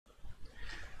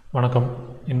வணக்கம்.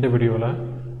 இந்த வீடியோவில்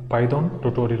பைதான்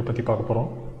டுட்டோரியல் பற்றி பார்க்க போகிறோம்.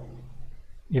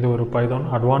 இது ஒரு பைதான்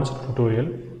அட்வான்ஸ்ட்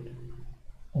டுட்டோரியல்.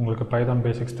 உங்களுக்கு பைதான்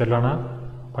பேசிக்ஸ் தெரியலனா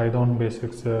பைதான்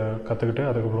பேசிக்ஸை கற்றுக்கிட்டு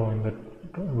அதுக்கப்புறம் இந்த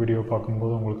வீடியோ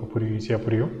பார்க்கும்போது உங்களுக்கு ஈஸியாக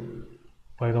புரியும்.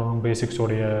 பைதான்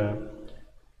பேசிக்ஸோடைய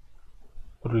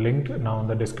ஒரு லிங்க் நான்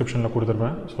வந்து டிஸ்கிரிப்ஷனில்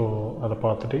கொடுத்துருவேன். ஸோ அதை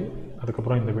பார்த்துட்டு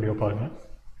அதுக்கப்புறம் இந்த வீடியோ பாருங்கள்.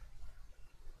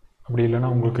 அப்படி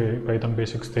இல்லைனா உங்களுக்கு பைதான்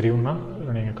பேசிக்ஸ் தெரியும்னா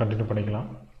நீங்கள் கண்டினியூ பண்ணிக்கலாம்.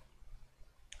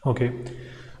 ஓகே,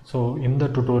 ஸோ இந்த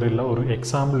டுட்டோரியலில் ஒரு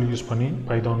எக்ஸாம்பிள் யூஸ் பண்ணி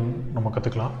பைதான் நம்ம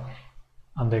கற்றுக்கலாம்.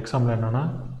 அந்த எக்ஸாம்பிள் என்னென்னா,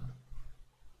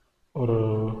 ஒரு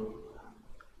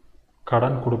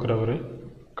கடன் கொடுக்குறவர்,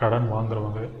 கடன்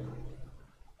வாங்குறவங்க,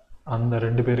 அந்த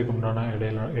ரெண்டு பேருக்கு உண்டான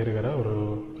இடையில இருக்கிற ஒரு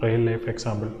ரியல் லைஃப்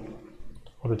எக்ஸாம்பிள்,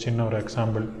 ஒரு சின்ன ஒரு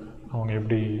எக்ஸாம்பிள். அவங்க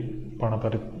எப்படி பண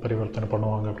பரிவர்த்தனை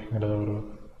பண்ணுவாங்க அப்படிங்கிறத ஒரு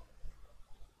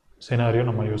சினாரியோ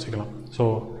நம்ம யோசிக்கலாம். ஸோ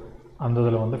அந்த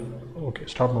இதில் வந்து ஓகே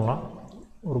ஸ்டார்ட் பண்ணலாம்.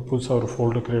 ஒரு புதுசாக ஒரு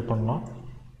ஃபோல்டர் க்ரியேட் பண்ணலாம்.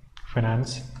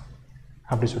 ஃபினான்ஸ்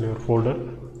அப்படி சொல்லி ஒரு ஃபோல்டர்.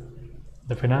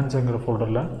 இந்த ஃபினான்ஸுங்கிற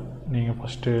ஃபோல்டரில் நீங்கள்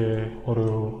ஃபஸ்ட்டு ஒரு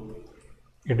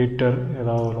எடிட்டர்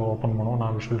ஏதாவது ஓப்பன் பண்ணுவோம்.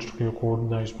 நான் விஷுவல் ஸ்டுடியோ கோட்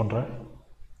தான் யூஸ் பண்ணுறேன்.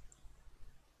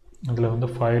 இதில் வந்து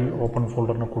ஃபைல் ஓப்பன்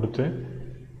ஃபோல்டர்னு கொடுத்து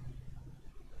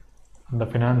அந்த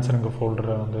ஃபினான்ஸுங்கிற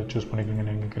ஃபோல்டரை வந்து சூஸ் பண்ணிக்கோங்க.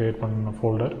 நீங்கள் க்ரியேட் பண்ண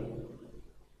ஃபோல்டர்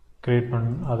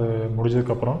அது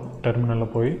முடிஞ்சதுக்கப்புறம்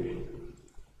டெர்மினலில் போய்,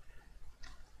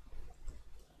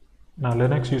 நான்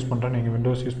லினக்ஸ் யூஸ் பண்ணுறேன், நீங்கள்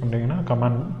விண்டோஸ் யூஸ் பண்ணுறீங்கன்னா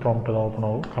கமாண்ட் ப்ராம்ப்ட் தான் ஓப்பன்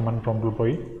ஆகும். கமாண்ட் ப்ராம்ப்டில்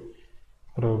போய்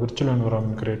ஒரு விர்ச்சுவல்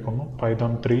என்விரான்மெண்ட் க்ரியேட் பண்ணணும்.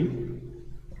 பைதான் 3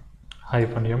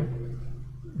 -m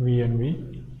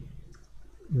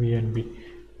vnv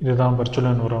இதுதான்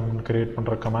விர்ச்சுவல் என்விரான்மெண்ட் க்ரியேட்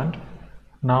பண்ணுற கமாண்ட்.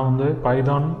 நான் வந்து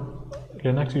பைதான்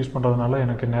லினக்ஸ் யூஸ் பண்ணுறதுனால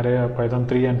எனக்கு நிறைய பைதான்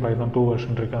 3 அண்ட் பைதான் 2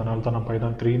 வெர்ஷன் இருக்குது. அதனால தான் நான்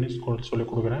பைதான் 3ன்னு சொல்லி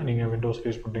கொடுக்குறேன். நீங்கள் விண்டோஸ்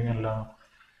யூஸ் பண்ணுறீங்க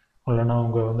இல்லைன்னா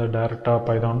உங்கள் வந்து டைரெக்டாக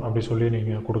பைதான் அப்படி சொல்லி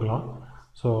நீங்கள் கொடுக்கலாம்.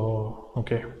 ஸோ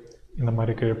ஓகே, இந்த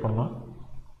மாதிரி க்ரியேட் பண்ணலாம்.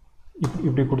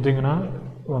 இப்படி கொடுத்தீங்கன்னா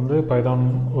வந்து பைதான்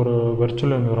ஒரு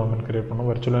வெர்ச்சுவல் என்விரான்மெண்ட் க்ரியேட் பண்ணணும்.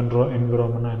 வெர்ச்சுவல்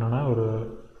என்விரான்மெண்ட்னா என்னென்னா, ஒரு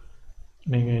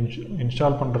நீங்கள்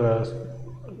இன்ஸ்டால் பண்ணுற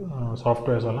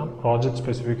சாஃப்ட்வேர்ஸ் எல்லாம் ப்ராஜெக்ட்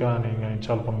ஸ்பெசிஃபிக்காக நீங்கள்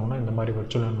இன்ஸ்டால் பண்ணணுன்னா இந்த மாதிரி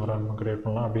வெர்ச்சுவல் என்விரான்மெண்ட் க்ரியேட்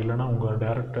பண்ணலாம். அப்படி இல்லைன்னா உங்கள்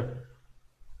டைரக்ட்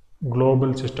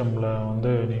குளோபல் சிஸ்டமில்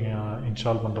வந்து நீங்கள்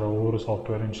இன்ஸ்டால் பண்ணுற ஒவ்வொரு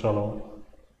சாஃப்ட்வேர் இன்ஸ்டால் ஆகும்.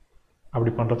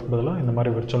 அப்படி பண்ணுறதுக்கு பதிலாக இந்த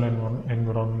மாதிரி வெர்ச்சுவல்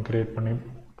என்விரான்மெண்ட் க்ரியேட் பண்ணி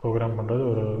ப்ரோக்ராம் பண்ணுறது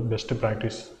ஒரு பெஸ்ட்டு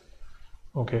ப்ராக்டிஸ்.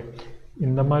 ஓகே,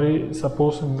 இந்த மாதிரி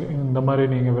சப்போஸ் இந்த மாதிரி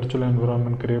நீங்கள் விர்ச்சுவல்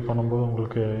என்விரான்மெண்ட் க்ரியேட் பண்ணும்போது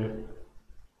உங்களுக்கு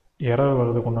எரர்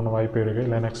வர்றதுக்கு உண்டான வாய்ப்பு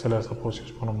இருக்குது லினக்ஸில் சப்போஸ்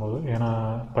யூஸ் பண்ணும்போது. ஏன்னா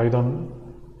பைதான்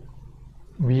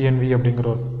vnv அப்படிங்கிற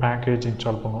ஒரு பேக்கேஜ்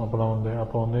இன்ஸ்டால் பண்ணும்.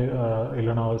 அப்போ வந்து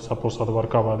இல்லைனா சப்போஸ் அது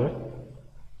ஒர்க் ஆகாது.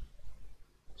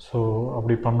 ஸோ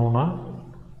அப்படி பண்ணோன்னா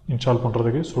இன்ஸ்டால்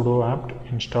பண்ணுறதுக்கு sudo apt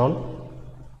install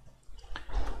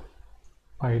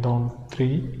python 3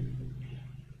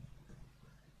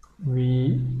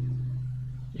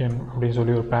 vn அப்படின்னு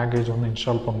சொல்லி ஒரு பேக்கேஜ் வந்து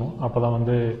இன்ஸ்டால் பண்ணும். அப்போ தான்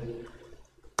வந்து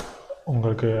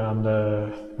உங்களுக்கு அந்த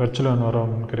விர்ச்சுவல்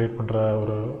என்விரான்மெண்ட் க்ரியேட் பண்ணுற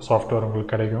ஒரு சாஃப்ட்வேர்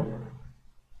உங்களுக்கு கிடைக்கும்.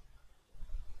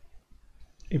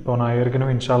 இப்போ நான்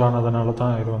ஏற்கனவே இன்ஸ்டால் ஆனதுனால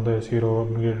தான் இது வந்து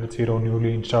 0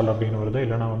 நியூலி இன்ஸ்டால் அப்படின்னு வருது.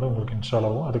 இல்லைனா வந்து உங்களுக்கு இன்ஸ்டால்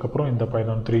ஆகும். அதுக்கப்புறம் இந்த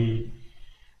பைதான் 3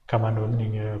 கமாண்ட் வந்து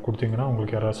நீங்கள் கொடுத்தீங்கன்னா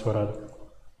உங்களுக்கு எரர்ஸ் வராது.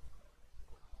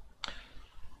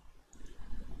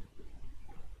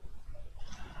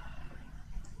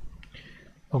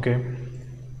 ஓகே,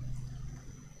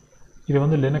 இது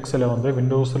வந்து லினக்ஸில் வந்து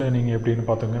விண்டோஸில் நீங்கள் எப்படின்னு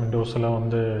பார்த்துங்க. விண்டோஸில்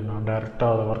வந்து நான்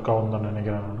டைரெக்டாக அது ஒர்க் ஆகும் தான்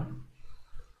நினைக்கிறேன் நான்.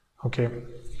 ஓகே,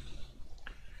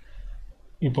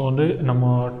 இப்போ வந்து நம்ம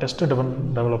டெஸ்ட்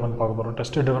டெவலப்மெண்ட் பார்க்க போகிறோம்.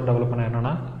 டெஸ்ட் டெவலப்மெண்ட்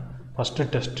என்னென்னா, ஃபஸ்ட்டு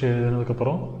டெஸ்ட்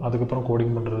எழுதுனதுக்கப்புறம் அதுக்கப்புறம்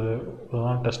கோடிங் பண்ணுறது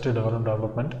அதுதான் டெஸ்ட்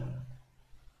டெவலப்மெண்ட்.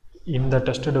 இந்த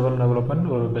டெஸ்ட்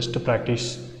டெவலப்மெண்ட் ஒரு பெஸ்ட்டு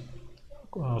ப்ராக்டிஸ்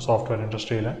சாஃப்ட்வேர்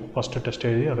இண்டஸ்ட்ரியில். ஃபஸ்ட்டு டெஸ்ட்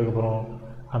எழுதி அதுக்கப்புறம்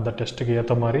அந்த டெஸ்ட்டுக்கு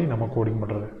ஏற்ற மாதிரி நம்ம கோடிங்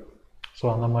பண்ணுறது. ஸோ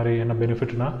அந்த மாதிரி என்ன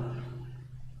பெனிஃபிட்னா,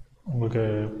 உங்களுக்கு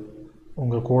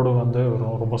உங்கள் கோடு வந்து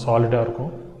ரொம்ப சாலிடாக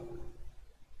இருக்கும்.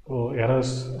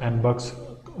 எரர்ஸ் அண்ட் பக்ஸ்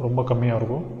ரொம்ப கம்மியாக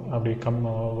இருக்கும். அப்படி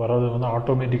வர்றது வந்து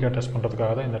ஆட்டோமேட்டிக்காக டெஸ்ட்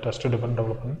பண்ணுறதுக்காக தான் இந்த டெஸ்ட் டெவலப்மெண்ட்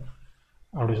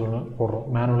அப்படி போடுறோம்.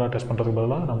 மேனுவலாக டெஸ்ட் பண்ணுறதுக்கு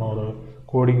பதிலாக நம்ம ஒரு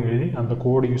கோடிங் எழுதி அந்த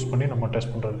கோடு யூஸ் பண்ணி நம்ம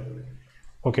டெஸ்ட் பண்ணுறது.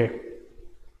 ஓகே,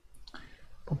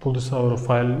 இப்போ புதுசாக ஒரு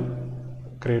ஃபைல்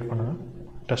க்ரியேட் பண்ணுங்கள்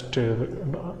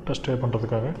டெஸ்ட்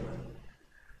பண்ணுறதுக்காக.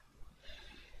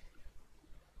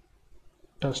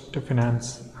 டெஸ்ட் finance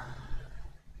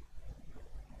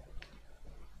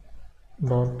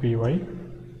 .py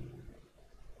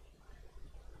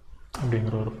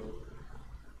அப்படிங்கிற ஒரு,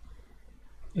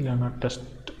 இல்லைன்னா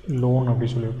டெஸ்ட் லோன் அப்படி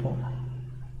சொல்லியிருப்போம்.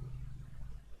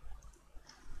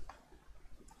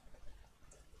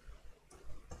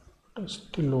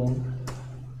 Test loan.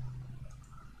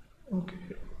 ஓகே,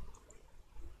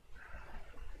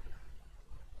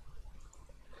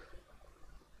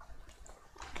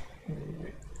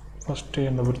 ஃபஸ்ட்டு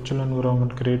இந்த விர்ச்சுவல்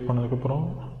என்விரான்மெண்ட் க்ரியேட் பண்ணதுக்கப்புறம்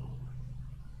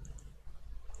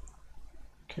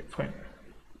ஓகே ஃபைன்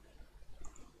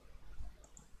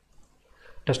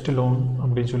டெஸ்ட் லோன்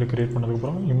அப்படின்னு சொல்லி க்ரியேட்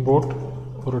பண்ணதுக்கப்புறம் இம்போர்ட்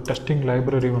ஒரு டெஸ்டிங்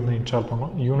லைப்ரரி வந்து இன்ஸ்டால்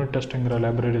பண்ணோம். யூனிட் டெஸ்ட்டுங்கிற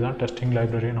லைப்ரரி தான் டெஸ்டிங்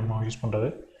லைப்ரரியை நம்ம யூஸ் பண்ணுறது.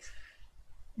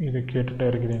 இது கேட்டுகிட்டே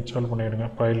இருக்குது, இன்ஸ்டால் பண்ணிவிடுங்க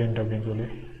பைலிண்ட் அப்படின்னு சொல்லி.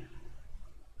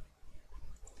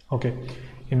 ஓகே,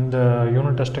 இந்த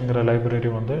யூனிட் டெஸ்ட்டுங்கிற லைப்ரரி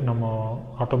வந்து நம்ம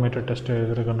ஆட்டோமேட்டட் டெஸ்ட்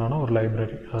எழுதுறதுக்குண்டான ஒரு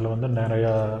லைப்ரரி. அதில் வந்து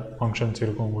நிறையா ஃபங்க்ஷன்ஸ்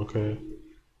இருக்கும். உங்களுக்கு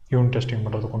யூனிட் டெஸ்டிங்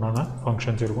பண்ணுறதுக்கு உண்டான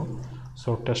ஃபங்க்ஷன்ஸ் இருக்கும். ஸோ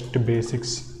டெஸ்ட்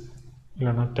பேசிக்ஸ்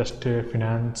இல்லைன்னா டெஸ்ட்டு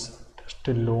ஃபினான்ஸ்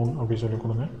டெஸ்ட்டு லோன் அப்படி சொல்லி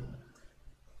கொடுங்க.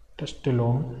 டெஸ்ட்டு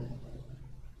லோன்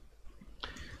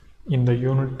இந்த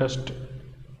unit test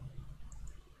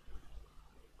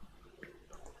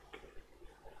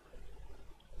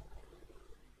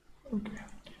okay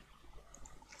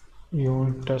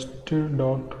unit test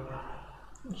dot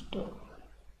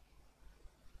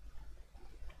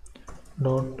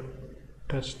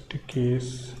test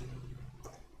case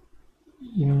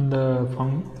இந்த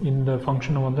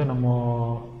ஃபங்க்ஷனை வந்து நம்ம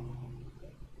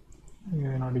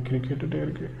நான் டிகிரி கேட்டுகிட்டே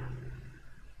இருக்கு.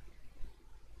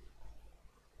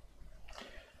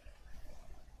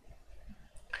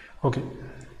 ஓகே,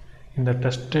 இந்த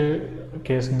டெஸ்ட்டு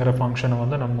கேஸுங்கிற ஃபங்க்ஷனை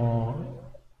வந்து நம்ம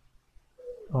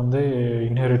வந்து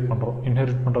இன்ஹெரிட் பண்ணுறோம்.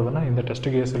 இன்ஹெரிட் பண்ணுறதுன்னா இந்த டெஸ்ட்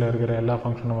கேஸில் இருக்கிற எல்லா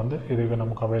ஃபங்க்ஷனும் வந்து இதுக்கு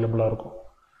நமக்கு அவைலபிளாக இருக்கும்.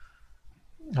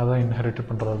 அதான் இன்ஹெரிட்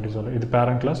பண்ணுறது அப்படி சொல்லி. இது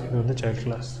பேரண்ட் கிளாஸ், இது வந்து சைல்ட்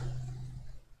கிளாஸ்.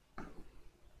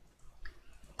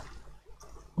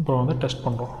 அப்புறம் வந்து டெஸ்ட்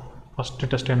பண்ணுறோம். ஃபஸ்ட்டு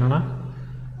டெஸ்ட் என்னென்னா,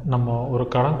 நம்ம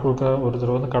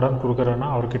ஒருத்தர் வந்து கடன் கொடுக்குறேன்னா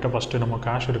அவர்கிட்ட ஃபஸ்ட்டு நம்ம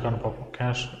கேஷ் இருக்கான்னு பார்ப்போம்.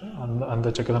 கேஷ் அந்த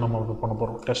செக்கு தான் நம்ம பண்ண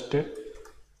போகிறோம். Test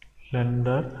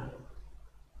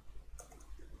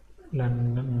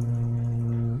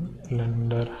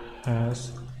lender has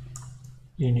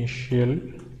initial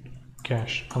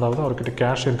cash, அதாவது அவர்கிட்ட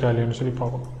கேஷ் இருக்கா இல்லைன்னு சொல்லி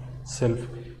பார்க்கணும். செல்ஃப்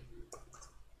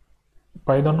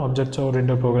பைதான் ஆப்ஜெக்ட்ஸ்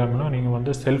ஓரியன்டட் ப்ரோக்ராம்னா நீங்கள்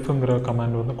வந்து செல்ஃபுங்கிற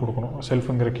கமாண்ட் வந்து கொடுக்கணும்.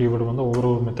 செல்ஃபுங்கிற கீவேர்டு வந்து ஒவ்வொரு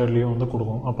மெத்தட்லேயும் வந்து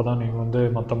கொடுக்கணும். அப்போ தான் நீங்கள் வந்து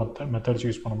மற்ற மெத்தட்ஸ்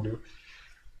யூஸ் பண்ண முடியும்.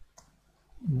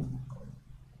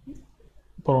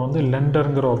 அப்புறம் வந்து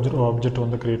லெண்டருங்கிற ஆப்ஜெக்ட்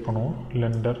வந்து க்ரியேட் பண்ணுவோம்.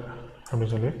 லெண்டர்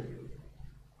அப்படின்னு சொல்லி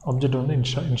ஆப்ஜெக்ட் வந்து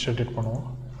இன்ஸ்டாலேட் பண்ணுவோம்.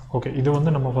 ஓகே, இது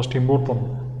வந்து நம்ம ஃபஸ்ட் இம்போர்ட்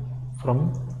பண்ணுவோம் ஃப்ரம்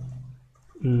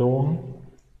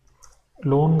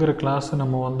லோன்கிற கிளாஸ்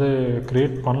நம்ம வந்து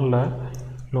க்ரியேட் பண்ணல.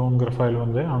 லோன்கிற ஃபைல்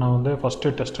வந்து ஆனால் வந்து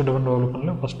ஃபஸ்ட்டு டெஸ்ட்டு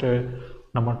டெவலப்மெண்ட்டில் ஃபஸ்ட்டு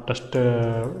நம்ம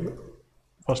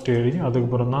ஃபஸ்ட்டு எழுதி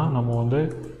அதுக்கப்புறம் தான் நம்ம வந்து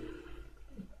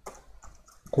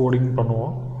கோடிங்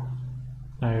பண்ணுவோம்.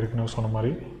 நான் ஏற்கனவே சொன்ன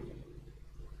மாதிரி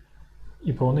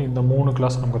இப்போ வந்து இந்த 3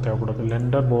 கிளாஸ் நமக்கு தேவைப்படுது.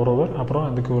 லெண்டர், போரோவர், அப்புறம்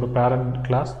அதுக்கு ஒரு பேரண்ட்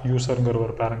கிளாஸ், யூசருங்கிற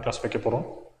ஒரு பேரண்ட் கிளாஸ் வைக்க போகிறோம்.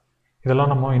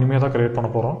 இதெல்லாம் நம்ம இனிமேல் தான் க்ரியேட் பண்ண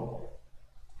போகிறோம்.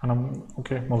 ஆனால்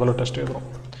ஓகே, முதல்ல டெஸ்ட் எழுதுகிறோம்.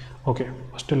 ஓகே,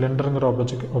 ஃபஸ்ட்டு லெண்டருங்கிற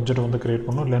ஆப்ஜெக்ட் வந்து க்ரியேட்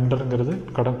பண்ணோம். லெண்டருங்கிறது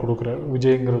கடன் கொடுக்குறாரு,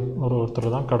 விஜய்ங்கிற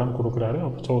ஒருத்தர் தான் கடன் கொடுக்குறாரு.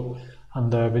 ஸோ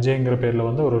அந்த விஜய்ங்கிற பேரில்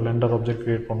வந்து ஒரு லெண்டர் ஆப்ஜெக்ட்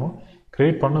க்ரியேட் பண்ணோம்.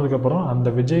 க்ரியேட் பண்ணதுக்கப்புறம் அந்த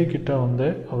விஜய்கிட்ட வந்து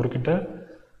அவர்கிட்ட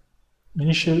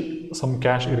இனிஷியல் சம்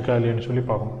கேஷ் இருக்கா இல்லைன்னு சொல்லி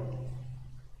பார்க்கணும்.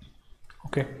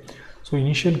 ஓகே, ஸோ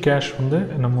இனிஷியல் கேஷ் வந்து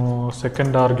நம்ம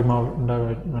செகண்ட் ஆர்குமெண்ட்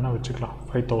வேணால் வச்சுக்கலாம்.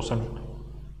 5000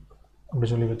 அப்படி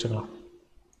சொல்லி வச்சுக்கலாம்.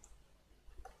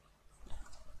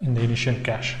 இந்த இனிஷியல்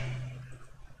கேஷ்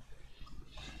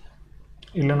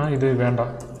இல்லைனா இது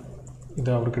வேண்டாம், இது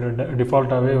அவர்கிட்ட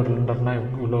டிஃபால்ட்டாகவே ஒரு லெண்டர்னால்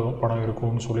இவ்வளோ பணம்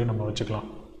இருக்கும்னு சொல்லி நம்ம வச்சுக்கலாம்.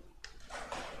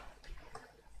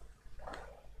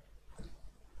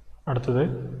 அடுத்தது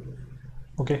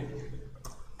okay,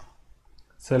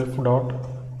 self dot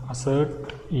assert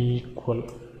equal.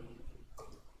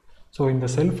 So இந்த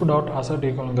செல்ஃப் டாட் அசர்ட்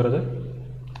ஈக்குவலுங்கிறது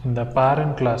இந்த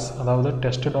பேரண்ட் கிளாஸ், அதாவது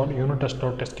யூனிட் டெஸ்ட்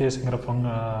டாட் டெஸ்ட் கேஸுங்கிற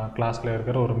கிளாஸில்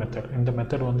இருக்கிற ஒரு மெத்தட். இந்த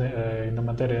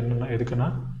மெத்தட் என்னென்னா எதுக்குன்னா,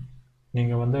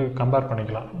 நீங்கள் வந்து கம்பேர்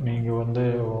பண்ணிக்கலாம். நீங்கள் வந்து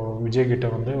விஜய்கிட்ட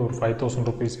வந்து ஒரு 5000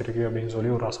 ருபீஸ் இருக்குது அப்படின்னு சொல்லி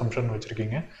ஒரு அசம்ஷன்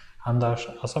வச்சுருக்கீங்க. அந்த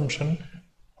அசம்ஷன்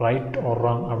ரைட் ஆர்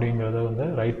ராங் அப்படிங்கிறத வந்து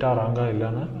ரைட்டாக ராங்கா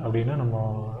இல்லைன்னு அப்படின்னு நம்ம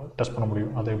டெஸ்ட் பண்ண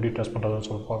முடியும். அதை எப்படி டெஸ்ட் பண்ணுறதுன்னு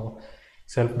சொல்லி பார்க்கணும்.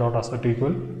 Self dot assert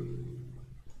equal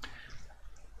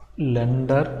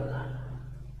lender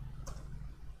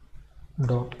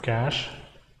dot cash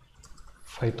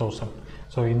 5000.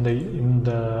 So இந்த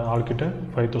ஆள்கிட்ட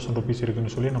 5000 ருபீஸ்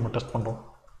இருக்குதுன்னு சொல்லி நம்ம டெஸ்ட் பண்ணுறோம்.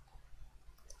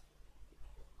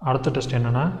 அடுத்த டெஸ்ட்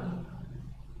என்னென்னா,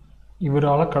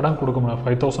 இவரால் கடன் கொடுக்க முடியும்.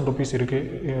 5000 ருபீஸ்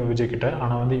இருக்குது விஜய்கிட்ட,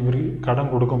 ஆனால் வந்து இவர்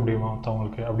கடன் கொடுக்க முடியுமா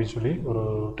மற்றவங்களுக்கு அப்படின்னு சொல்லி ஒரு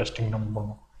டெஸ்டிங் நம்ம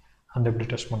பண்ணோம். அந்த எப்படி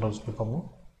டெஸ்ட் பண்ணுறோன்னு சொல்லி பார்ப்போம்.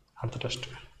 அடுத்த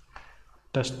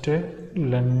டெஸ்ட்டு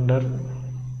லெண்டர்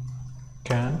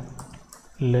கேன்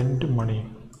லெண்ட் மணி,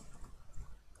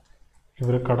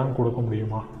 இவர் கடன் கொடுக்க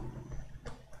முடியுமா.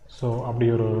 ஸோ அப்படி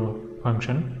ஒரு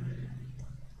ஃபங்க்ஷன்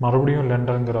மறுபடியும்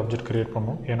லெண்டருங்கிற ஆப்ஜெக்ட் க்ரியேட்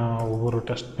பண்ணும். ஏன்னா ஒவ்வொரு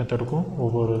டெஸ்ட் மெத்தடுக்கும்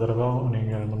ஒவ்வொரு தடவை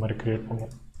நீங்கள் இந்த மாதிரி க்ரியேட்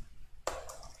பண்ணும்.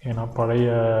 ஏன்னா பழைய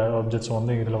ஆப்ஜெக்ட்ஸ்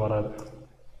வந்து இதில் வராது.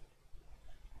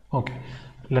 ஓகே,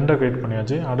 லெண்டர் க்ரியேட்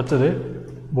பண்ணியாச்சு. அடுத்தது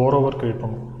போரோவர் க்ரியேட்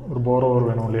பண்ணும். ஒரு போரோவர்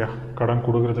வேணும் இல்லையா, கடன்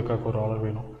கொடுக்கறதுக்காக ஒரு ஆள்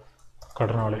வேணும்,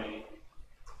 கடனாளி.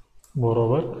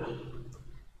 போரோவர்,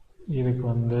 இதுக்கு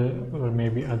வந்து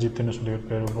மேபி அஜித்னு சொல்லி ஒரு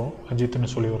பேர் இருக்கும்.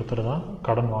 அஜித்னு சொல்லி ஒருத்தர் தான்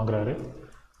கடன் வாங்குறாரு.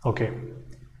 ஓகே,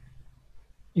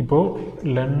 இப்போது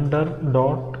லெண்டர்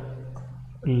டாட்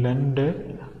லெண்டு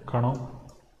கணம்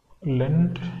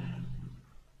லெண்ட்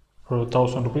ஒரு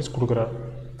 1000 ருபீஸ் கொடுக்குறாரு.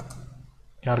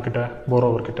 யார்கிட்ட?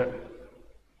 போரோவர்கிட்ட.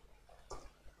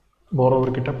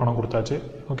 போரோவர்கிட்ட பணம் கொடுத்தாச்சு.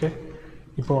 ஓகே,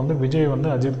 இப்போ வந்து விஜய் வந்து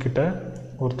அஜித் கிட்ட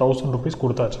ஒரு 1000 ருபீஸ்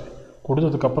கொடுத்தாச்சு.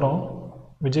 கொடுத்ததுக்கப்புறம்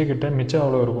விஜய்கிட்ட மிச்சம்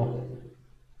எவ்வளோ இருக்கும்?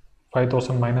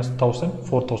 5000 minus 1000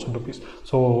 4000 ருபீஸ்.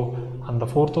 ஸோ அந்த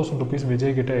 4000 ருபீஸ்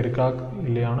விஜய்கிட்ட இருக்கா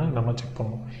இல்லையான்னு நம்ம செக்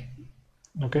பண்ணணும்.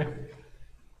 Okay,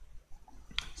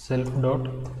 self dot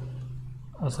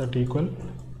asset equal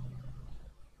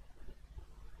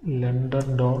lender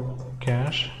dot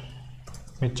cash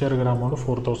மிச்சம் இருக்கிற அமௌண்ட்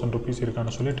 4000 ருபீஸ்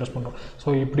இருக்கான்னு சொல்லி டெஸ்ட் பண்ணுறோம். ஸோ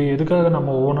இப்படி எதுக்காக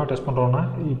நம்ம ஓனாக டெஸ்ட் பண்ணுறோன்னா,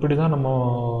 இப்படி தான்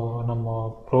நம்ம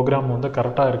ப்ரோக்ராம் வந்து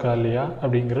கரெக்டாக இருக்கா இல்லையா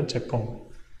அப்படிங்கிறத செக் பண்ணுவோம்.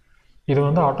 இது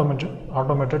வந்து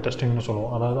ஆட்டோமேட்டட் டெஸ்டிங்னு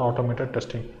சொல்லுவோம். அதாவது automated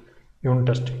testing, unit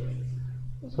testing.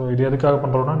 So இது எதுக்காக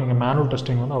பண்ணுறோன்னா, நீங்கள் மேனுவல்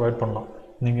டெஸ்டிங் வந்து அவாய்ட் பண்ணலாம்.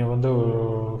 நீங்கள் வந்து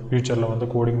ஃப்யூச்சரில் வந்து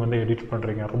கோடிங் வந்து எடிட்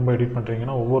பண்ணுறீங்க, ரொம்ப எடிட்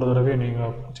பண்ணுறீங்கன்னா ஒவ்வொரு தடவையும்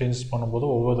நீங்கள் சேஞ்சஸ் பண்ணும்போது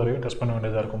ஒவ்வொரு தடவையும் டெஸ்ட் பண்ண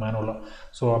வேண்டியதாக இருக்கும் மேனுவலாக.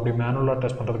 ஸோ அப்படி மேனுவலாக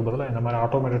டெஸ்ட் பண்ணுறதுக்கு பதிலாக இந்த மாதிரி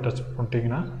ஆட்டோமேட்டட் டெஸ்ட்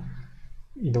பண்ணிட்டீங்கன்னா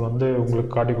இது வந்து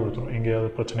உங்களுக்கு காட்டி கொடுத்துரும்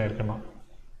எங்கேயாவது பிரச்சனை இருக்குன்னா.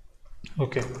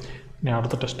 ஓகே, நீ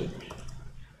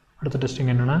அடுத்த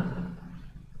டெஸ்டிங் என்னென்னா,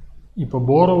 இப்போ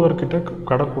போரோவர்கிட்ட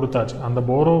கடை கொடுத்தாச்சு. அந்த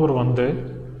போரோவர் வந்து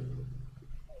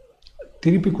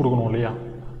திருப்பி கொடுக்கணும் இல்லையா.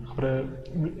 அப்புறம்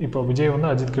இப்போ விஜய் வந்து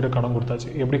அஜித் கிட்ட கடன் கொடுத்தாச்சு.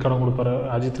 எப்படி கடன் கொடுப்பாரு?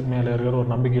 அஜித்துக்கு மேலே இருக்கிற ஒரு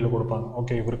நம்பிக்கையில் கொடுப்பாங்க.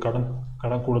 ஓகே, இவர் கடன்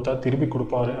கொடுத்தா திருப்பி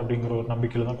கொடுப்பாரு அப்படிங்கிற ஒரு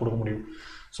நம்பிக்கையில் தான் கொடுக்க முடியும்.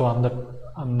 ஸோ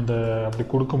அந்த அப்படி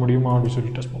கொடுக்க முடியுமா அப்படி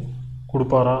சொல்லி டெஸ்ட் பண்ணுவோம்.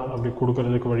 கொடுப்பாரா, அப்படி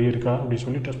கொடுக்கறதுக்கு வழி இருக்கா அப்படி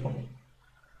சொல்லி டெஸ்ட் பண்ணுவோம்.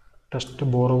 Test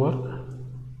போரோவர்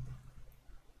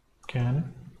can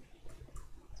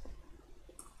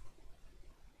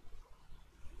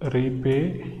repay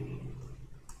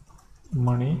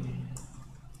money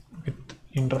with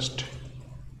interest.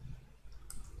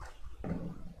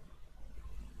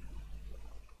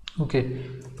 Okay,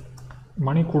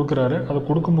 மணி கொடுக்குறாரு, அது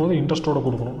கொடுக்கும்போது இன்ட்ரெஸ்ட்டோட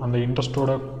கொடுக்கணும். அந்த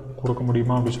இன்ட்ரெஸ்ட்டோட கொடுக்க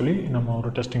முடியுமா அப்படி சொல்லி நம்ம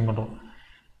ஒரு டெஸ்டிங் பண்ணுறோம்.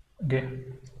 ஓகே,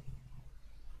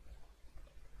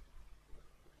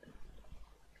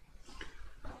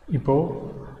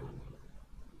 இப்போது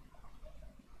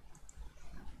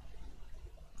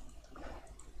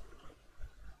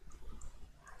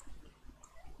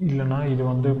இல்லைனா இது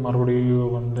வந்து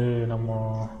மறுபடியும் வந்து நம்ம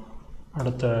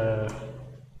அடுத்த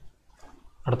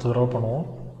தடவை பண்ணுவோம்.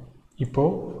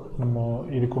 இப்போது நம்ம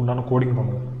இதுக்கு உண்டான கோடிங்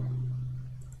பண்ணுவோம்.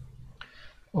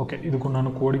 ஓகே, இதுக்கு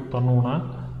உண்டான கோடிங் பண்ணுவோன்னா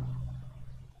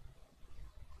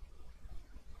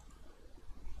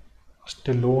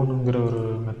ஃபஸ்ட்டு லோனுங்கிற ஒரு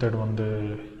மெத்தட் வந்து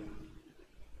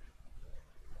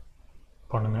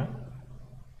பண்ணுங்கள்.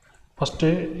 ஃபஸ்ட்டு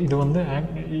இது வந்து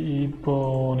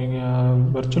இப்போது நீங்கள்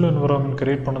வெர்ச்சுவல் என்விரான்மெண்ட்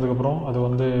க்ரியேட் பண்ணதுக்கப்புறம் அது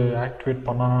வந்து ஆக்டிவேட்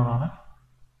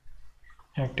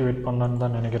பண்ணலான்னு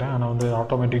தான் நினைக்கிறேன். ஆனால் வந்து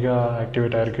ஆட்டோமேட்டிக்காக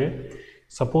ஆக்டிவேட் ஆகிருக்கு.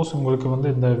 சப்போஸ் உங்களுக்கு வந்து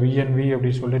இந்த விஎன்வி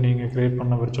அப்படி சொல்லி நீங்கள் க்ரியேட்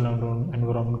பண்ண வெர்ச்சுவல்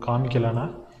என்விரான்மெண்ட் காமிக்கலைன்னா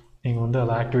நீங்கள் வந்து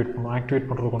அதை ஆக்டிவேட் பண்ணணும். ஆக்டிவேட்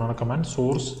பண்ணுறதுக்கு உண்டான command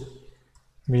source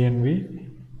விஎன்வி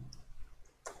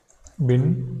bin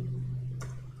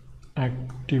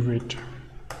activate.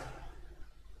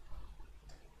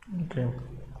 Okay,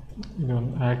 இது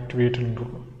வந்து ஆக்டிவேட்னு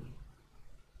இருக்கும்.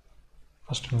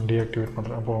 ஃபஸ்ட்டு நான் டீஆக்டிவேட்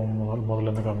பண்ணுறேன். அப்போ முதல்ல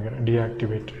இருந்து காமிக்கிறேன்.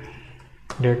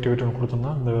 டீஆக்டிவேட்னு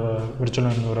கொடுத்தோம்னா இந்த விர்ச்சுவல்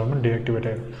என்விரான்மெண்ட் டீஆக்டிவேட்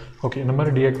ஆகிடும். ஓகே, இந்த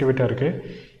மாதிரி டீஆக்டிவேட்டாக இருக்குது.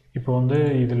 இப்போ வந்து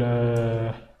இதில்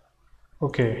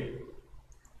ஓகே,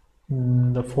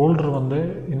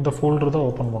 இந்த ஃபோல்டர் தான்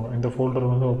ஓப்பன் பண்ணும். இந்த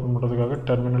ஃபோல்டர் வந்து ஓப்பன் பண்ணுறதுக்காக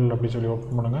டெர்மினல் அப்படி சொல்லி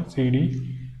ஓப்பன் பண்ணுங்கள். சிடி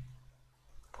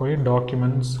போய்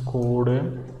டாக்குமெண்ட்ஸ் கோடு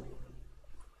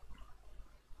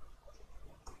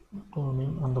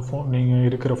அந்த நீங்கள்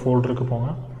இருக்கிற ஃபோல்டருக்கு போங்க.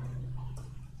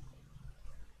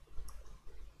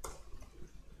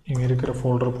 நீங்கள் இருக்கிற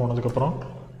ஃபோல்டர் போனதுக்கப்புறம்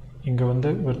இங்கே வந்து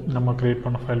நம்ம க்ரியேட்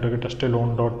பண்ண ஃபைல் இருக்குது.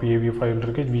 test.loan.pav ஃபைல்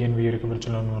இருக்குது. விஎன்வி இருக்குது.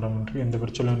 விர்ச்சுவல் என்விரான்மெண்ட் இருக்குது. இந்த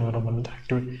விர்ச்சுவல் என்விரான்மெண்ட்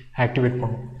ஆக்டிவேட்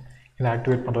பண்ணும். இதை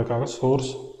ஆக்டிவேட் பண்ணுறதுக்காக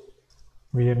சோர்ஸ்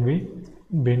விஎன்வி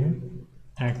bin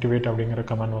activate அப்படிங்கிற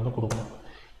கமெண்ட் வந்து கொடுக்கணும்.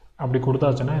 அப்படி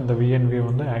கொடுத்தாச்சுன்னா இந்த விஎன்வி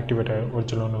வந்து ஆக்டிவேட் ஆகிடும்.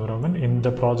 விர்ச்சுவல் என்விரான்மெண்ட் இந்த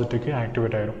ப்ராஜெக்ட்டுக்கு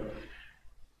ஆக்டிவேட் ஆகிடும்.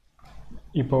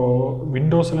 இப்போது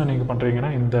விண்டோஸில் நீங்கள் பண்ணுறீங்கன்னா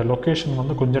இந்த லொக்கேஷன்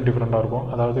வந்து கொஞ்சம் டிஃப்ரெண்ட்டாக இருக்கும்.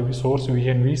 அதாவது சோர்ஸ்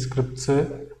விஎன்வி ஸ்கிரிப்ட்ஸு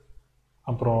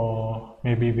அப்புறம்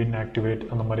மேபி வின் ஆக்டிவேட்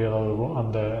அந்த மாதிரி ஏதாவது இருக்கும்.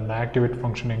 அந்த ஆக்டிவேட்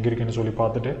ஃபங்க்ஷன் எங்கே இருக்குன்னு சொல்லி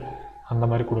பார்த்துட்டு அந்த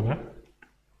மாதிரி கொடுங்க.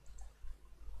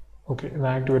 ஓகே, இதை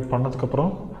ஆக்டிவேட்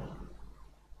பண்ணதுக்கப்புறம்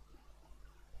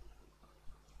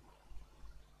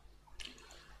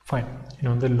ஃபைன். இது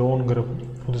வந்து லோனுங்கிற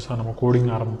புதுசாக நம்ம கோடிங்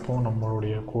ஆரம்பிப்போம்.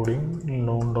 நம்மளுடைய கோடிங்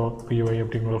loan.py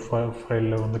அப்படிங்கிற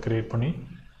ஃபைலில் வந்து க்ரியேட் பண்ணி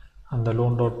அந்த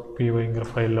loan.pyங்கிற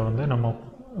ஃபைலில் வந்து நம்ம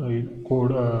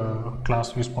கோடு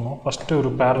கிளாஸ் யூஸ் பண்ணுவோம். ஃபஸ்ட்டு ஒரு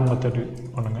பேரண்ட் மெத்தட்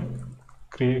பண்ணுங்கள்.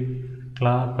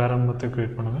 பேரண்ட் மெத்தட்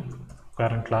க்ரியேட் பண்ணுங்கள்.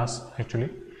 Parent class actually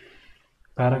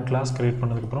parent class create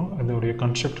பண்ணதுக்கப்புறம் இதோடைய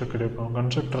கன்ஸ்ட்ரக்டர் க்ரியேட் பண்ணுவோம்.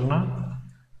 கன்ஸ்ட்ரக்டர்னால்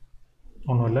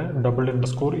ஒன்றும் இல்லை,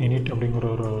 $_init அப்படிங்கிற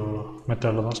ஒரு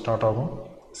மெத்தடில் தான் ஸ்டார்ட் ஆகும்.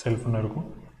 செல்ஃப்னு இருக்கும்.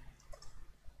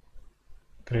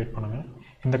 க்ரியேட் பண்ணுங்கள்.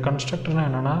 இந்த கன்ஸ்ட்ரக்டர்னால்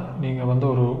என்னென்னா, நீங்கள் வந்து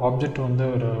ஒரு ஆப்ஜெக்ட் வந்து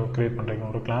ஒரு க்ரியேட் பண்ணுறீங்க.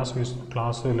 ஒரு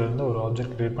கிளாஸிலேருந்து ஒரு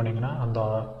ஆப்ஜெக்ட் க்ரியேட் பண்ணிங்கன்னா அந்த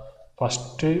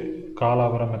ஃபஸ்ட்டு கால்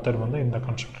ஆகிற மெத்தட் வந்து இந்த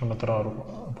கன்ஸ்ட்ரக்டர் மெத்தடாக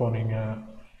இருக்கும். அப்போது நீங்கள்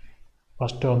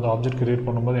ஃபஸ்ட்டு வந்து ஆப்ஜெக்ட் க்ரியேட்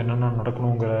பண்ணும்போது என்னென்ன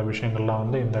நடக்கணுங்கிற விஷயங்கள்லாம்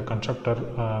வந்து இந்த கன்ஸ்ட்ரக்டர்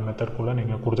மெத்தட்குள்ளே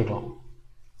நீங்கள் கொடுத்துக்கலாம்.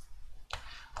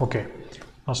 ஓகே,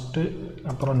 ஃபஸ்ட்டு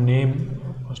அப்புறம் நேம்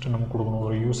ஃபஸ்ட்டு நம்ம கொடுக்கணும்.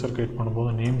 ஒரு யூசர் க்ரியேட்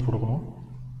பண்ணும்போது நேம் கொடுக்கணும்.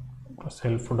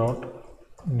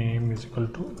 self.name =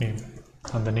 நேம்,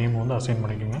 அந்த நேம் வந்து அசைன்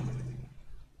பண்ணிக்கோங்க.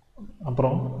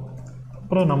 அப்புறம்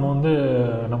நம்ம வந்து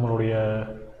நம்மளுடைய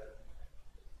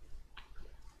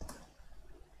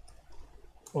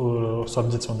ஒரு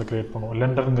சப்ஜெக்ட்ஸ் வந்து க்ரியேட் பண்ணுவோம்.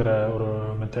 லெண்டருங்கிற ஒரு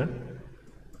மெத்தட்.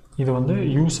 இது வந்து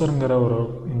யூசருங்கிற ஒரு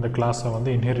இந்த கிளாஸை வந்து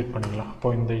இன்ஹெரிட் பண்ணிக்கலாம்.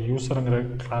 அப்போது இந்த யூசருங்கிற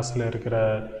கிளாஸில் இருக்கிற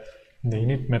இந்த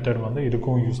init மெத்தட் வந்து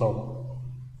இதுக்கும் யூஸ் ஆகும்.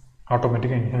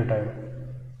 ஆட்டோமேட்டிக்காக இன்ஹெரிட் ஆகிடும்.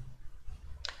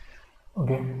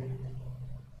 ஓகே,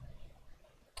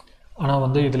 ஆனால்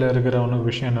வந்து இதில் இருக்கிற ஒன்று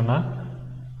விஷயம் என்னென்னா,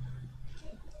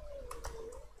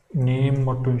 நேம்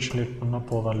மட்டும் இன்ஸ்டலேட் பண்ணால்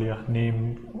போதும் இல்லையா. நேம்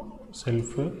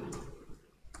செல்ஃபு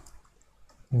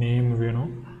நேம்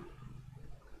வேணும்.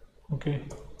 Okay,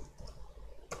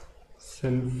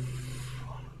 self.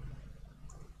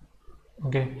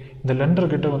 ஓகே, இந்த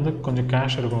லெண்டர்கிட்ட வந்து கொஞ்சம்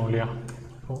கேஷ் இருக்கணும் இல்லையா.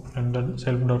 லெண்டர்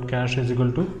self.cash =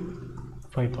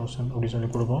 5000 அப்படி சொல்லி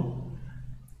கொடுப்போம்.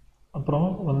 அப்புறம்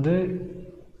வந்து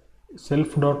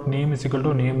self.name =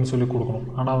 நேம்னு சொல்லி கொடுக்கணும்.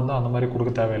 ஆனால் வந்து அந்த மாதிரி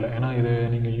கொடுக்க தேவையில்லை. ஏன்னா இது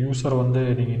நீங்கள் யூஸர் வந்து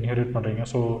நீங்கள் இன்ஹெரிட் பண்ணுறீங்க.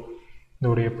 ஸோ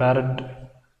இதோடைய பேரண்ட்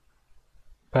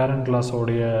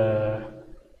கிளாஸோடைய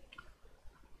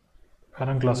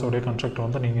கன்ஸ்ட்ரக்டர்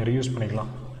வந்து நீங்கள் ரீயூஸ்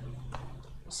பண்ணிக்கலாம்.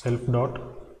 செல்ஃப்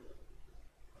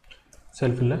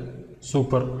இல்லை,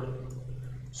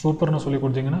 சூப்பர்னு சொல்லி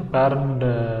கொடுத்தீங்கன்னா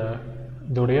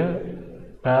இதோடைய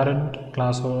பேரண்ட்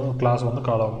கிளாஸ் வந்து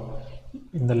கால் ஆகும்.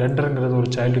 இந்த லெண்டருங்கிறது ஒரு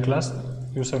சைல்டு கிளாஸ்,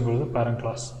 யூசருங்கிறது பேரண்ட்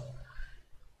கிளாஸ்.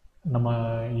 நம்ம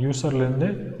யூசர்லேருந்து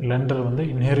லெண்டர் வந்து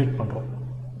இன்ஹெரிட் பண்ணுறோம்.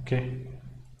 ஓகே,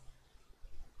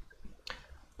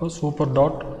 இப்போ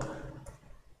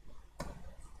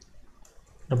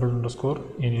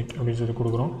super._init அப்படின்னு சொல்லி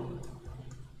கொடுக்குறோம்.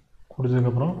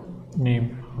 கொடுத்ததுக்கப்புறம் நேம்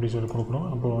அப்படி சொல்லி கொடுக்குறோம்.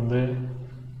 அப்போ வந்து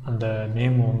அந்த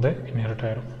நேம் வந்து இன்ஹெரிட்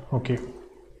ஆகிடும். ஓகே,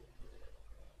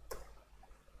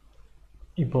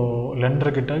 இப்போது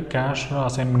லெண்டர்கிட்ட கேஷ்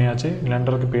அசைன் பண்ணியாச்சு,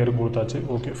 லெண்டருக்கு பேர் கொடுத்தாச்சு.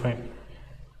 Okay, fine.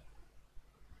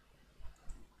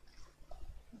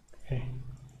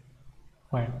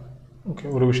 ஓகே,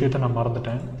 ஒரு விஷயத்தை நான்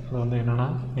மறந்துட்டேன். அது வந்து என்னென்னா,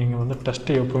 நீங்கள் வந்து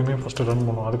டெஸ்ட்டு எப்போயுமே ஃபஸ்ட்டு ரன்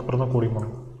பண்ணணும், அதுக்கப்புறம் தான் கோடிங்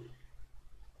பண்ணணும்.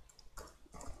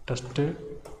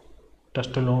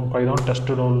 பைதான்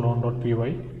test.loan.py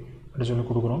அப்படி சொல்லி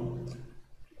கொடுக்குறோம்.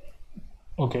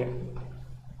 Okay,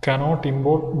 cannot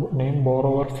import name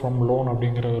borrower from loan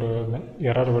அப்படிங்கிற ஒரு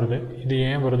எரர் வருது. இது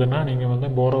ஏன் வருதுன்னா, நீங்கள் வந்து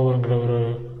borrowerங்கிற ஒரு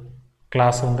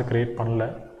கிளாஸ் வந்து க்ரியேட் பண்ணல.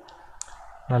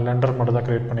 நான் லெண்டர் மட்டும் தான்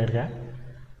க்ரியேட் பண்ணியிருக்கேன்,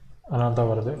 அதனால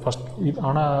தான் வருது ஃபஸ்ட்.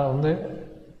 ஆனால் வந்து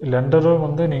லெண்டரும்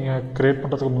வந்து நீங்கள் க்ரியேட்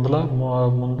பண்ணுறதுக்கு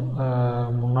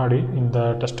முன்னாடி இந்த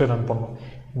டெஸ்ட்டை ரன் பண்ணணும்.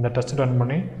 இந்த டெஸ்ட் ரன்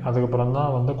பண்ணி அதுக்கப்புறம்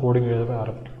தான் வந்து கோடிங் எழுதவே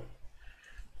ஆரம்பிக்கும்.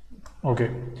 ஓகே,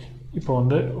 இப்போ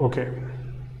வந்து ஓகே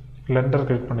லெண்டர்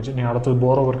க்ரியேட் பண்ணிச்சு. நீ அடுத்தது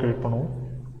borrower க்ரியேட் பண்ணுவோம்.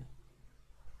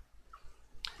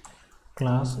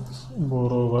 Class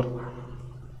borrower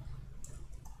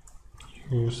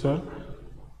user.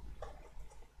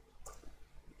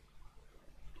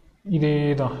 இதே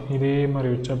மாதிரி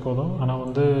வச்சா போதும். ஆனால்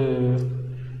வந்து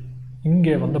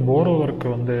இங்கே வந்து borrowerக்கு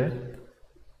வந்து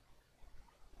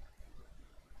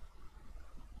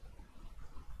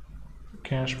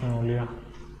கேஷ் வேணும் இல்லையா.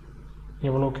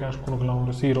 எவ்வளோ கேஷ் கொடுக்கலாம்?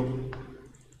 ஒரு 0.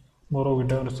 borrow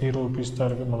கிட்ட ஒரு 0 rupees தான்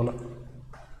இருக்குது முதல்ல.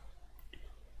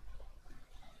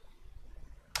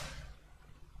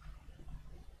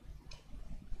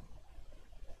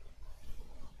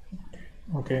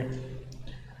 ஓகே,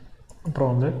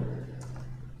 அப்புறம் வந்து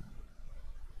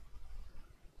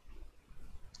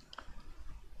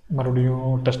மறுபடியும்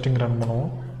டெஸ்டிங் ரன்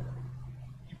பண்ணுவோம்.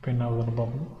 இப்போ என்ன ஆகுதுன்னு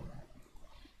பார்ப்போம்.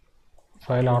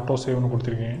 ஃபைல் ஆட்டோ சேவ்னு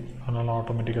கொடுத்துருக்கேன், அதனால்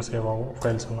ஆட்டோமேட்டிக்காக சேவ் ஆகும்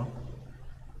ஃபைல்ஸ் எல்லாம்.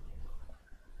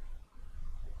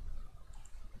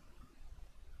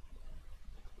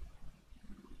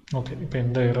 ஓகே, இப்போ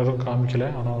எந்த எரரும் காமிக்கலை,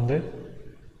 ஆனால் வந்து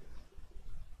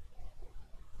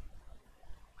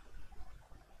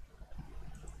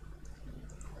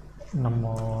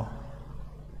நம்ம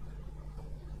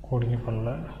கோடிங்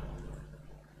பண்ணல.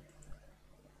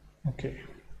 Okay,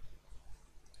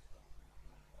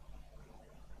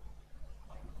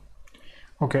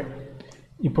 okay.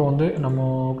 இப்போ வந்து நம்ம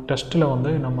டெஸ்ட்டில்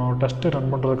வந்து நம்ம டெஸ்ட்டு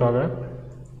ரன் பண்ணுறதுக்காக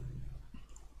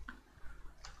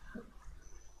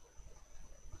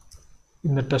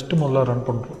இந்த டெஸ்ட் முதல்ல ரன்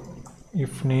பண்ணுறோம்.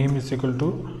 If name is equal to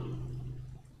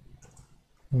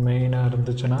மெயினாக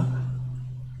இருந்துச்சுன்னா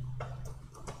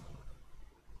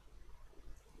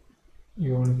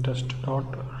unit test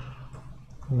dot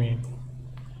main.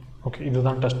 Okay,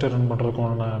 இதுதான் டெஸ்ட்டு ரன்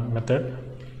பண்ணுறதுக்கான மெத்தட்.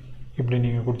 இப்படி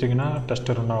நீங்கள் கொடுத்தீங்கன்னா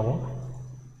டெஸ்ட்டு ரன் ஆகும்.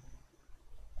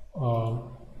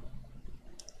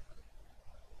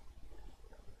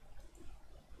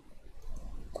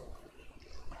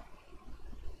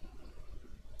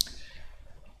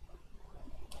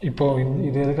 இப்போது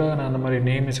இது எதுக்காக நான் அந்த மாதிரி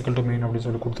name is equal to main அப்படின்னு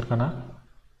சொல்லி கொடுத்துருக்கேன்னா,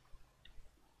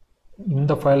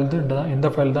 இந்த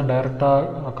ஃபைல் தான்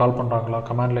டைரெக்டாக கால் பண்ணுறாங்களா,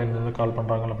 கமாண்ட் லைன்லேருந்து கால்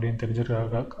பண்ணுறாங்களா அப்படின்னு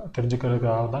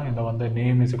தெரிஞ்சுக்கிறதுக்காக தான் இந்த வந்து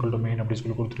name is equal to main அப்படி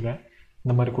சொல்லி கொடுத்துருக்கேன்.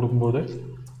 இந்த மாதிரி கொடுக்கும்போது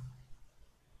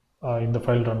இந்த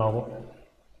ஃபைல் ரன் ஆகும்.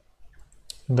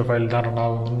 இந்த ஃபைல் தான் ரன்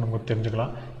ஆகுதுன்னு நமக்கு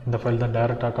தெரிஞ்சுக்கலாம். இந்த ஃபைல் தான்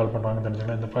டைரெக்டாக கால் பண்ணுறாங்கன்னு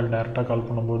தெரிஞ்சுக்கலாம். இந்த ஃபைல் டைரெக்டாக கால்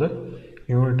பண்ணும்போது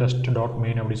யூனிட் டெஸ்ட் டாட்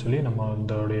மெயின் அப்படி சொல்லி நம்ம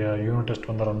இதோடைய யூனிட் டெஸ்ட்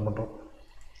வந்து ரன் பண்ணுறோம்.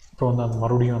 இப்போ வந்து அந்த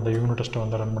மறுபடியும் அந்த யூனிட் டெஸ்ட்டை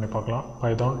வந்து ரன் பண்ணி பார்க்கலாம்.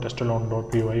 python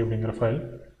test1.py அப்படிங்கிற ஃபைல்.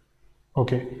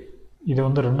 ஓகே, இது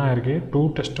வந்து ரன் ஆகிருக்கு. 2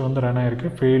 டெஸ்ட் வந்து ரன் ஆகிருக்கு,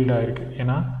 ஃபெயில்டு ஆகிருக்கு.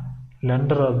 ஏன்னா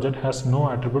lender object has no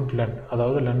attribute lend,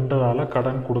 அதாவது லெண்டரால்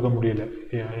கடன் கொடுக்க முடியல.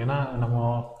 ஏன்னா நம்ம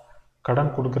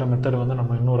கடன் கொடுக்குற மெத்தட் வந்து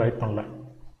நம்ம இன்னும் ரைட் பண்ணல,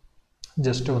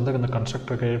 ஜஸ்ட்டு வந்து இந்த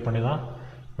கன்ஸ்ட்ரக்டர் க்ரியேட் பண்ணி தான்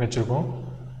வச்சுருக்கோம்.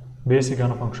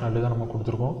 பேசிக்கான ஃபங்க்ஷனாலிட்டி தான் நம்ம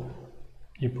கொடுத்துருக்கோம்.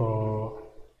 இப்போது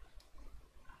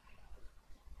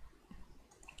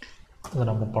அதை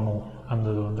நம்ம பண்ணுவோம், அந்த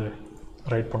இது வந்து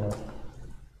ரைட் பண்ணுவோம்.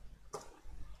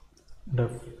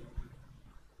 def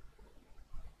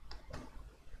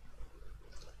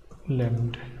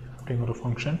lend அப்படிங்கிற ஒரு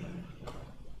ஃபங்க்ஷன்.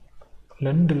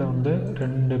 லெண்டில் வந்து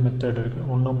 2 மெத்தட் இருக்குது.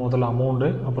 ஒன்று முதல்ல அமௌண்ட்டு,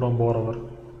 அப்புறம் போரோவர்.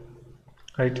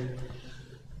 ரைட்,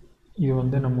 இது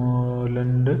வந்து நம்ம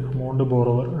லெண்டு அமௌண்ட்டு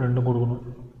போரோவர் ரெண்டும் கொடுக்கணும்.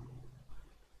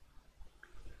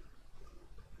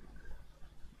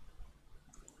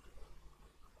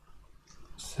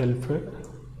 செல்ஃபு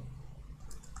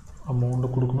அமௌண்ட்டு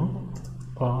கொடுக்கணும்.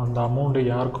 இப்போ அந்த அமௌண்ட்டு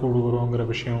யாருக்கு கொடுக்குறோங்கிற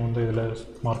விஷயம் வந்து இதில்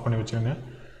மார்க் பண்ணி வச்சுருங்க.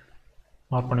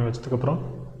 மார்க் பண்ணி வச்சதுக்கப்புறம்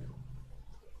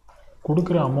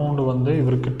கொடுக்குற அமௌண்ட்டு வந்து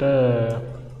இவர்கிட்ட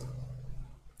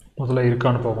முதல்ல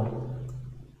இருக்கான்னு போகணும்.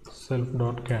 Self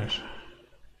dot cash.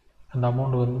 அந்த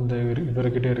அமௌண்ட் வந்து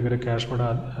இவர்கிட்ட இருக்கிற கேஷ் விட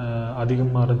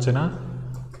அதிகமாக இருந்துச்சுன்னா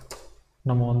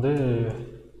நம்ம வந்து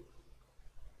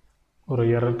ஒரு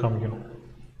எரர் காமிக்கணும்.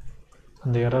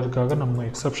 அந்த எரருக்காக நம்ம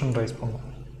எக்ஸப்ஷன் ரைஸ் பண்ணணும்.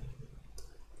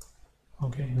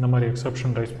 ஓகே, இந்த மாதிரி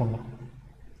எக்ஸப்ஷன் ரைஸ் பண்ணணும்.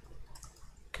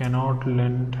 cannot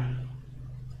lend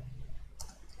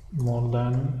more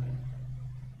than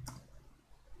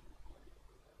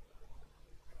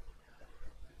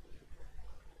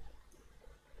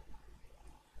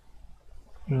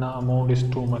the amount is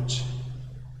too much.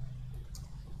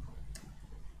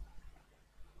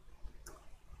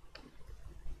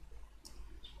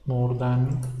 More than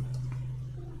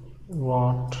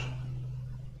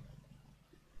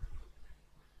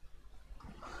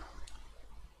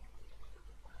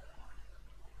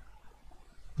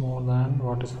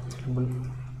what is available.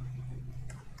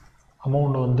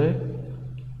 Amount வந்து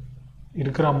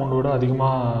இருக்கிற அமௌண்ட்டை விட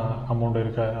அதிகமாக அமௌண்ட்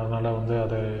இருக்கு, அதனால் வந்து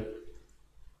அது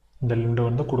இந்த லிண்டு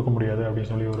வந்து கொடுக்க முடியாது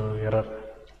அப்படின்னு சொல்லி ஒரு எரர்.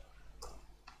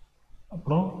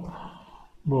 அப்புறம்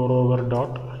borrower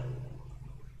டாட்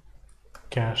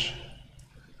கேஷ்.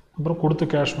 அப்புறம் கொடுத்த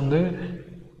கேஷ் வந்து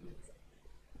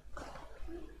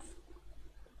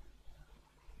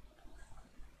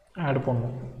ஆட்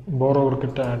பண்ணணும், borrower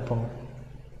கிட்ட ஆட் பண்ணணும்.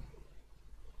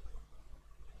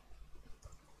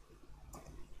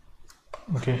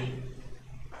 ஓகே,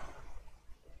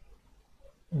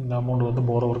 இந்த அமௌண்ட் வந்து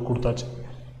borrower கொடுத்தாச்சு.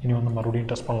 இனி வந்து மறுபடியும்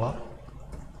டெஸ்ட் பண்ணலாம்.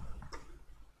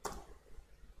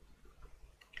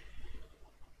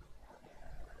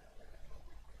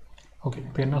 ஓகே,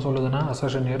 இப்போ என்ன சொல்லுதுன்னா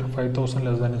assertion here 5000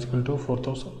 less than equal to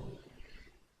 4000.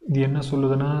 இது என்ன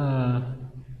சொல்லுதுன்னா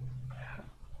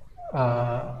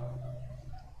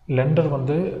லெண்டர்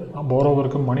வந்து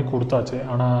போரோவருக்கு மணி கொடுத்தாச்சு,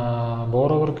 ஆனால்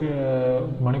போரோவருக்கு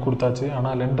மணி கொடுத்தாச்சு,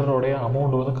 ஆனால் லெண்டரோடைய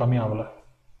அமௌண்ட் வந்து கம்மி ஆகலை.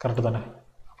 கரெக்டு தானே?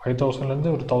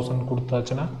 5000லேருந்து ஒரு 1000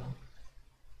 கொடுத்தாச்சுன்னா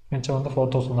மிச்சம் வந்து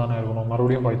 4000 தானே இருக்கணும்,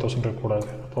 மறுபடியும் 5000 இருக்கக்கூடாது.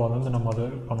 அப்போ வந்து நம்ம அதை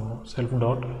பண்ணணும். Self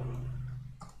dot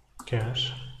cash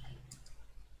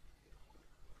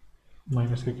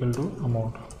minus equal to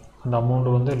amount. அந்த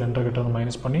அமௌண்ட்டு வந்து லெண்டர்கிட்ட வந்து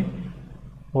மைனஸ் பண்ணி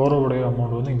போரோவுடைய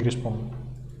அமௌண்ட் வந்து இன்க்ரீஸ் பண்ணணும்.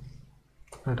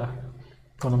 ரைட்டா?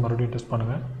 இப்போ வந்து மறுபடியும் டெஸ்ட்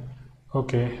பண்ணுங்கள்.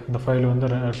 ஓகே, இந்த ஃபைல் வந்து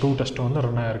 2 டெஸ்ட் வந்து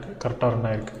ரன் ஆகிருக்கு, கரெக்டாக ரன்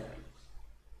ஆகிருக்கு.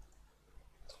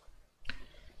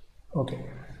 ஓகே,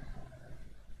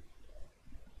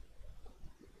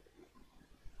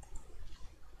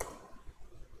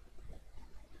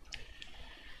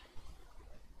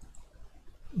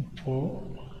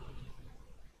 இப்போது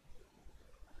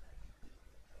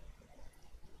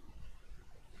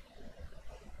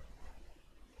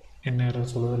என்ன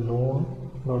எரர் சொல்லுது? Loan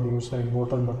dot user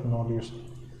imported but not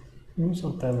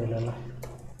user தேவையில்லை,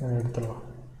 எடுத்துடலாம்.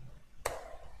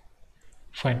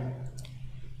 ஃபைன்.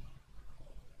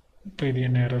 இப்போ இது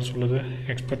என்ன எரர் சொல்லுது?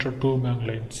 Expected 2 bank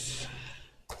lines.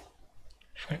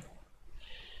 Fine.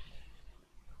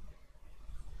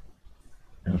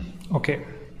 Okay,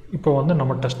 இப்போ வந்து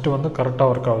நம்ம டெஸ்ட்டு வந்து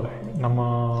கரெக்டாக ஒர்க் ஆகுது. நம்ம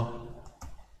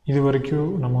இது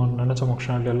வரைக்கும் நம்ம நினச்ச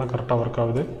ஃபங்க்ஷனாலிட்டி எல்லாம் கரெக்டாக ஒர்க்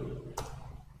ஆகுது.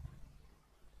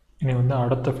 இனி வந்து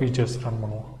அடுத்த ஃபீச்சர்ஸ் ரன்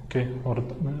பண்ணுவோம். ஓகே,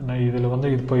 நான் இதில் வந்து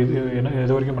இப்போ இது என்ன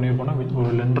எது வரைக்கும் பண்ணியிருப்போம்னா, ஒரு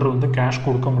லெண்டர் வந்து கேஷ்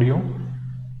கொடுக்க முடியும்,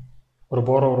 ஒரு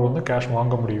போரோவர் வந்து கேஷ்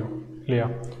வாங்க முடியும் இல்லையா,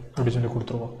 அப்படி சொல்லி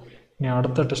கொடுத்துருவோம். இனி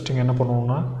அடுத்த டெஸ்டிங் என்ன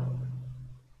பண்ணுவோம்னா,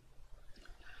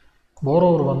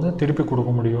 போரோவர் வந்து திருப்பி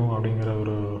கொடுக்க முடியும் அப்படிங்கிற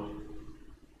ஒரு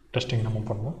டெஸ்டிங் நம்ம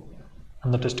பண்ணுவோம்.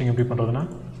 அந்த டெஸ்டிங் எப்படி பண்ணுறதுன்னா,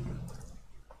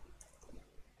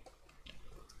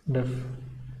 def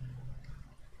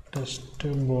test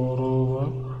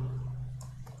போரோவர்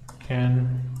can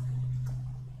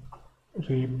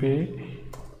repay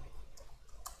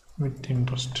with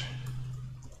interest.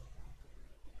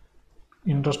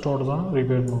 இன்ட்ரெஸ்டோடு தான்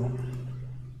ரீபே பண்ணணும்.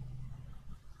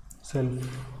 செல்ஃப்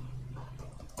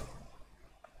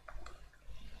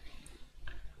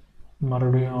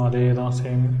மறுபடியும் அதே தான்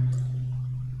சேம்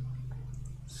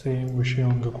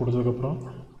விஷயம் இங்கே கொடுத்ததுக்கப்புறம்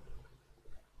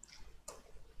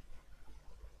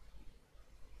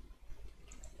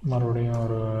மறுபடியும்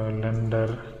ஒரு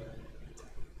லெண்டர்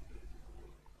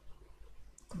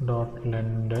டாட்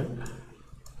லெண்டர்.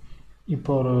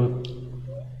 இப்போ ஒரு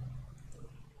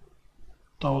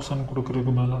 1000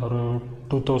 கொடுக்குறதுக்கு மேலே ஒரு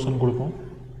 2000 கொடுப்போம்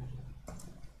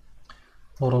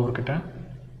போரோவர்கிட்ட.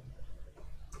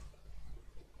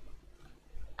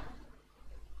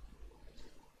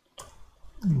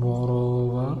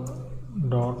 போரோவர்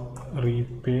டாட்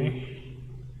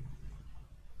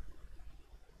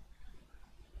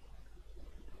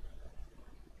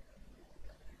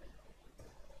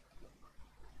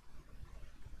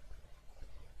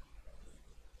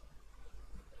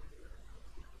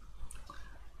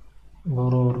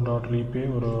ரீபே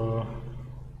ஒரு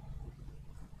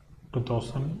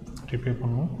 2000 ரீபே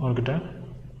பண்ணுவோம் அவர்கிட்ட.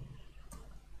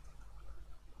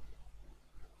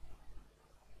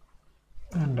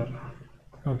 என்டர்.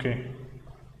 ஓகே,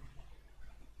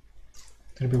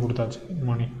 திருப்பி கொடுத்தாச்சு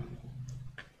மணி.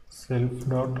 Self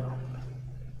dot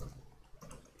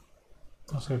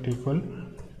asset equal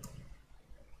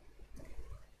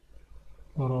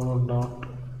போரோவர் dot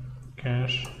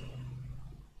cash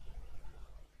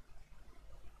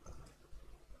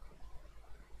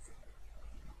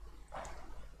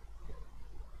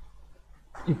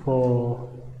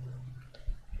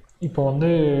இப்போ வந்து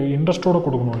இன்ட்ரெஸ்ட்டோடு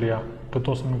கொடுக்கணும் இல்லையா,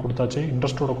 2000 கொடுத்தாச்சு,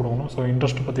 இன்ட்ரெஸ்ட்டோடு கொடுக்கணும். ஸோ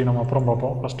இன்ட்ரெஸ்ட் பற்றி நம்ம அப்புறம்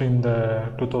பார்ப்போம். ஃபஸ்ட்டு இந்த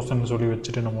 2000 சொல்லி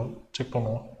வச்சுட்டு நம்ம செக்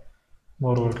பண்ணுவோம்.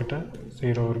 போரோவர்கிட்ட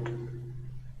 0 இருக்குது.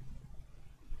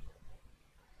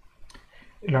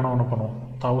 இல்லைனா ஒன்று பண்ணுவோம்,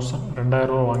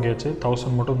 2000 வாங்கியாச்சு,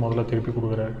 1000 மட்டும் முதல்ல திருப்பி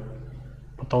கொடுக்குறாரு.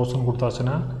 இப்போ 1000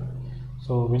 கொடுத்தாச்சுன்னா,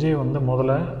 ஸோ விஜய் வந்து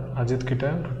முதல்ல அஜித்கிட்ட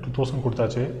 2000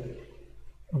 கொடுத்தாச்சு.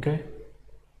 ஓகே,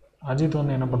 அஜித்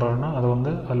வந்து என்ன பண்ணுறாருன்னா, அதை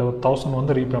வந்து அதில் ஒரு 1000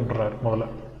 வந்து ரீபே பண்ணுறாரு. முதல்ல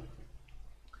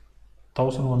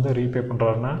 1000 வந்து ரீபே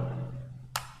பண்ணுறாருன்னா,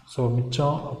 ஸோ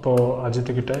மிச்சம் அப்போது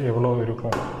அஜித்துக்கிட்ட எவ்வளோ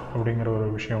இருக்கும் அப்படிங்கிற ஒரு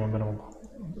விஷயம் வந்து நம்ம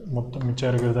மொத்தம்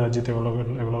மிச்சம் இருக்கிறது அஜித்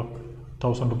எவ்வளோ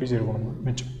 1000 ருபீஸ் இருக்கணும்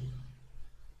மிச்சம்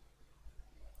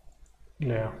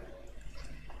இல்லையா.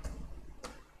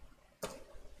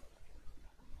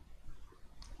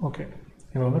 ஓகே,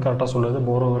 இது வந்து கரெக்டாக சொல்லுது,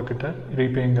 போரோவர்கிட்ட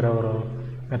ரீபேங்கிற ஒரு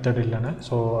மெத்தட் இல்லைன்னு.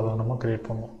 ஸோ அதை நம்ம க்ரியேட்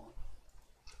பண்ணுவோம்.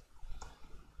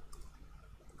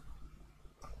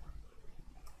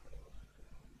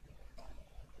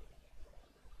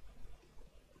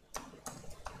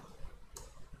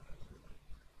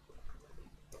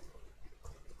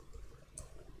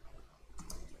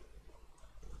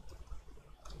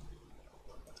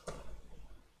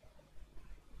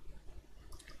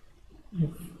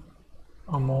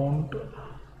 amount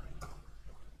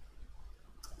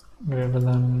greater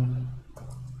than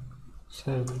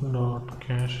self dot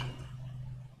cash.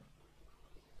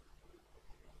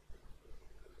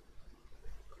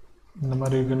 இந்த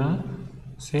மாதிரி இருக்குன்னா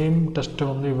சேம் டெஸ்ட்டை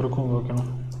வந்து இவருக்கும்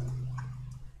வைக்கணும்.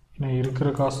 ஏன்னா இருக்கிற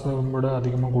காசை விட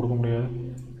அதிகமாக கொடுக்க முடியாது.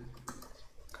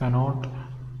 cannot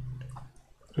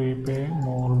repay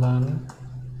more than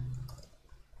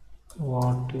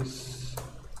what is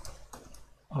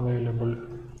available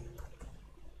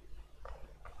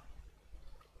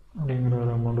அப்படிங்கிற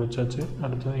ஒரு அமௌண்ட் வச்சாச்சு.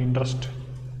 அடுத்தது இன்ட்ரெஸ்ட்.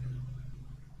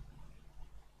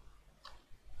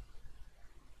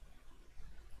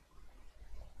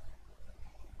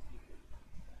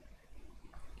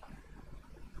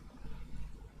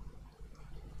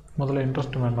 முதல்ல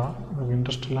இன்ட்ரெஸ்ட் வேண்டாம்,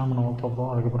 இன்ட்ரெஸ்ட் இல்லாமல் நம்ம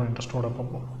பார்ப்போம், அதுக்கப்புறம் இன்ட்ரெஸ்ட்டோட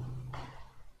பார்ப்போம்.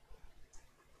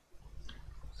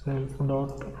 Self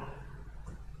dot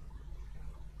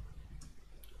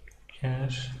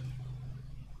cash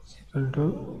equal to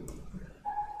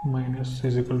minus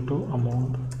is equal to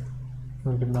amount.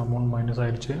 இதுக்கு இந்த அமௌண்ட் மைனஸ்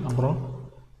ஆகிடுச்சு. அப்புறம்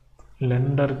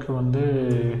லெண்டருக்கு வந்து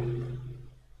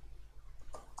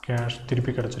கேஷ்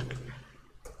திருப்பி கிடச்சிருக்கு.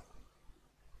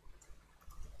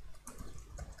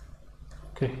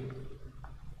 Okay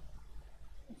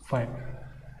fine.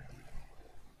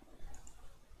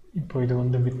 இப்போ இது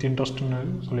வந்து வித் இன்ட்ரெஸ்ட்னு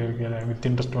சொல்லியிருக்கேன். வித்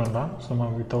இன்ட்ரெஸ்ட் வேண்டாம், சும்மா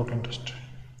வித்தவுட் இன்ட்ரெஸ்ட்.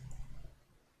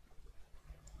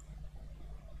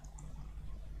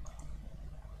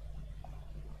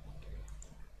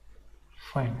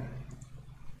 ஃபைன்.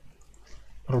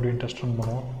 மறுபடியும் இன்ட்ரெஸ்ட் ரன்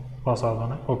பண்ணுவோம். பாஸ்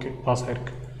ஆகுதானே? ஓகே, பாஸ்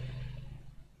ஆகிருக்கு.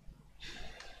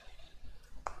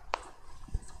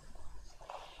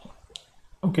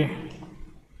 ஓகே,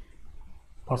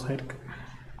 பாஸ் ஆகிருக்கு.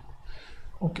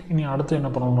 ஓகே, இனி அடுத்து என்ன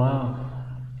பண்ணணும்னா,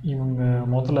 இவங்க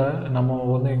முதல்ல நம்ம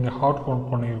வந்து இங்கே ஹார்ட் கோட்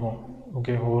பண்ணியிருக்கோம்.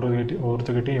 ஓகே,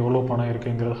 ஒருத்தர்கிட்டையும் எவ்வளோ பணம்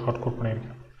இருக்குங்கிறத ஹார்ட் கோட்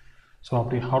பண்ணியிருக்கேன். ஸோ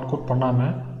அப்படி ஹார்ட் கோட்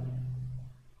பண்ணாமல்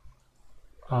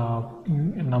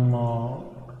நம்ம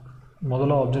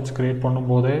முதல்ல ஆப்ஜெக்ட்ஸ் க்ரியேட்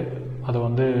பண்ணும்போதே அதை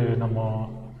வந்து நம்ம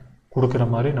கொடுக்குற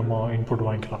மாதிரி நம்ம இன்புட்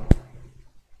வாங்கிக்கலாம்.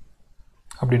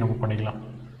 அப்படி நம்ம பண்ணிக்கலாம்.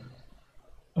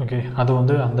 ஓகே, அது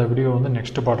வந்து அந்த வீடியோ வந்து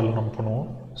நெக்ஸ்ட் பார்ட்டில் நம்ம பண்ணுவோம்.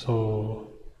 ஸோ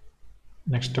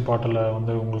நெக்ஸ்ட் பார்ட்டில்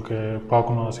வந்து உங்களுக்கு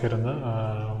பார்க்கணும் ஆசை இருந்தால்,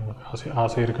 உங்களுக்கு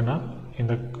ஆசை இருக்குன்னா,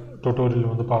 இந்த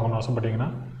டுட்டோரியல் வந்து பார்க்கணும் ஆசைப்பட்டீங்கன்னா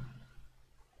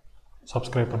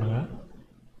சப்ஸ்கிரைப் பண்ணுங்கள்,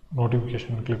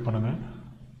 நோட்டிஃபிகேஷன் கிளிக் பண்ணுங்கள்.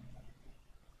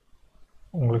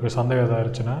 உங்களுக்கு சந்தேகம் எதாவது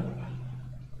இருந்துச்சுன்னா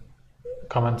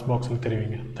கமெண்ட்ஸ் பாக்ஸில்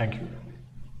தெரிவிங்க. தேங்க்யூ.